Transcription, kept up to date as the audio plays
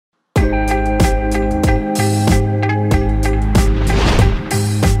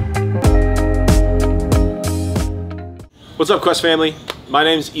What's up, Quest family? My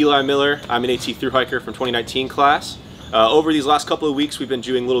name is Eli Miller. I'm an AT thru hiker from 2019 class. Over these last couple of weeks, we've been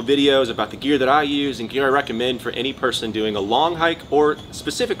doing little videos about the gear that I use and gear I recommend for any person doing a long hike or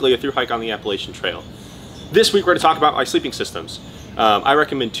specifically a thru hike on the Appalachian Trail. This week, we're going to talk about my sleeping systems. I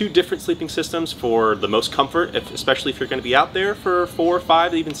recommend 2 different sleeping systems for the most comfort, especially if you're going to be out there for 4,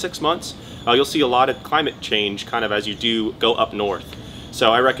 5, even 6 months. You'll see a lot of climate change kind of as you do go up north.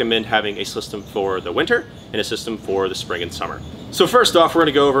 So I recommend having a system for the winter and a system for the spring and summer. So first off, we're going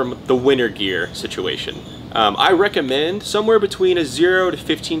to go over the winter gear situation. I recommend somewhere between a 0 to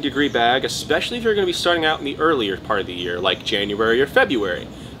 15 degree bag, especially if you're going to be starting out in the earlier part of the year, like January or February.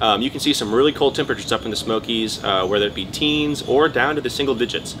 You can see some really cold temperatures up in the Smokies, whether it be teens or down to the single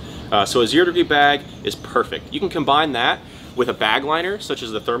digits. So a 0 degree bag is perfect. You can combine that with a bag liner, such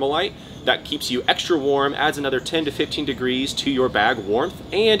as the Thermalite, that keeps you extra warm, adds another 10 to 15 degrees to your bag warmth,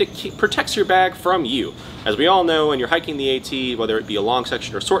 and it protects your bag from you. As we all know, when you're hiking the AT, whether it be a long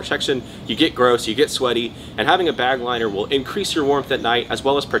section or short section, you get gross, you get sweaty, and having a bag liner will increase your warmth at night, as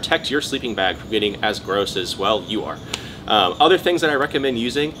well as protect your sleeping bag from getting as gross as, well, you are. Other things that I recommend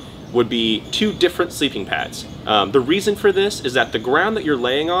using would be 2 different sleeping pads. The reason for this is that the ground that you're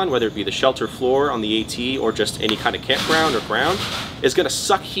laying on, whether it be the shelter floor on the AT or just any kind of campground or ground, is going to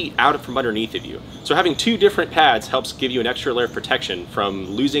suck heat out from underneath of you. So having 2 different pads helps give you an extra layer of protection from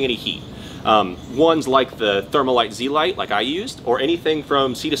losing any heat. Ones like the Thermalite Z-Lite, like I used, or anything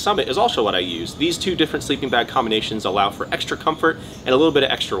from Sea to Summit is also what I use. These 2 different sleeping bag combinations allow for extra comfort and a little bit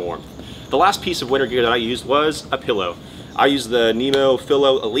of extra warmth. The last piece of winter gear that I used was a pillow. I used the Nemo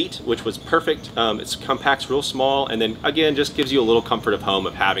Pillow Elite, which was perfect. It's compact's real small, and then again, just gives you a little comfort of home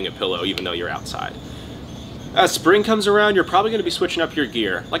of having a pillow even though you're outside. As spring comes around, you're probably going to be switching up your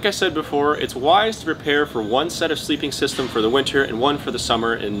gear. Like I said before, it's wise to prepare for 1 set of sleeping system for the winter and 1 for the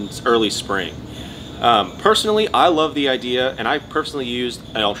summer and early spring. Personally, I love the idea, and I personally used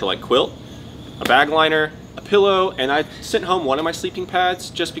an ultralight quilt, a bag liner, a pillow, and I sent home 1 of my sleeping pads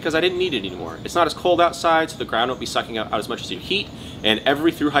just because I didn't need it anymore. It's not as cold outside, so the ground won't be sucking out as much as your heat, and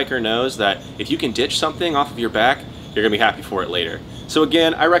every thru hiker knows that if you can ditch something off of your back, you're going to be happy for it later. So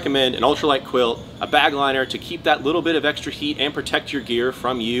again, I recommend an ultralight quilt, a bag liner to keep that little bit of extra heat and protect your gear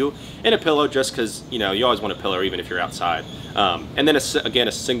from you, and a pillow just because, you know, you always want a pillow even if you're outside. And then again,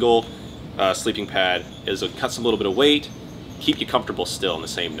 a single sleeping pad cuts a little bit of weight, keep you comfortable still in the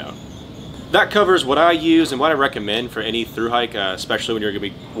same note. That covers what I use and what I recommend for any thru hike, especially when you're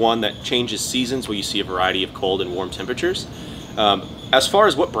going to be one that changes seasons where you see a variety of cold and warm temperatures. As far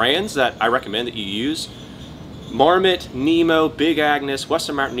as what brands that I recommend that you use, Marmot, Nemo, Big Agnes,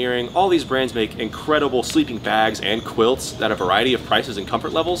 Western Mountaineering, all these brands make incredible sleeping bags and quilts that have a variety of prices and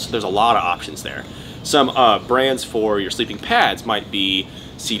comfort levels. There's a lot of options there. Some brands for your sleeping pads might be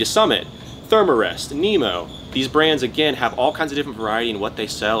Sea to Summit, Thermarest, Nemo. These brands, again, have all kinds of different variety in what they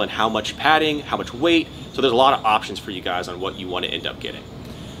sell and how much padding, how much weight, so there's a lot of options for you guys on what you want to end up getting.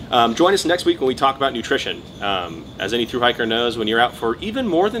 Join us next week when we talk about nutrition. As any thru hiker knows, when you're out for even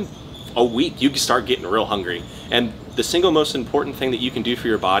more than a week, you can start getting real hungry. And the single most important thing that you can do for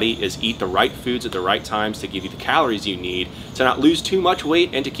your body is eat the right foods at the right times to give you the calories you need to not lose too much weight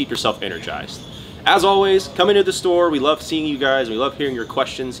and to keep yourself energized. As always, come into the store. We love seeing you guys. We love hearing your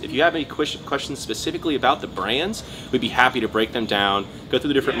questions. If you have any questions specifically about the brands, we'd be happy to break them down, go through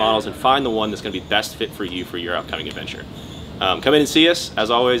the different models, and find the one that's going to be best fit for you for your upcoming adventure. Come in and see us. As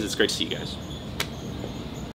always, it's great to see you guys.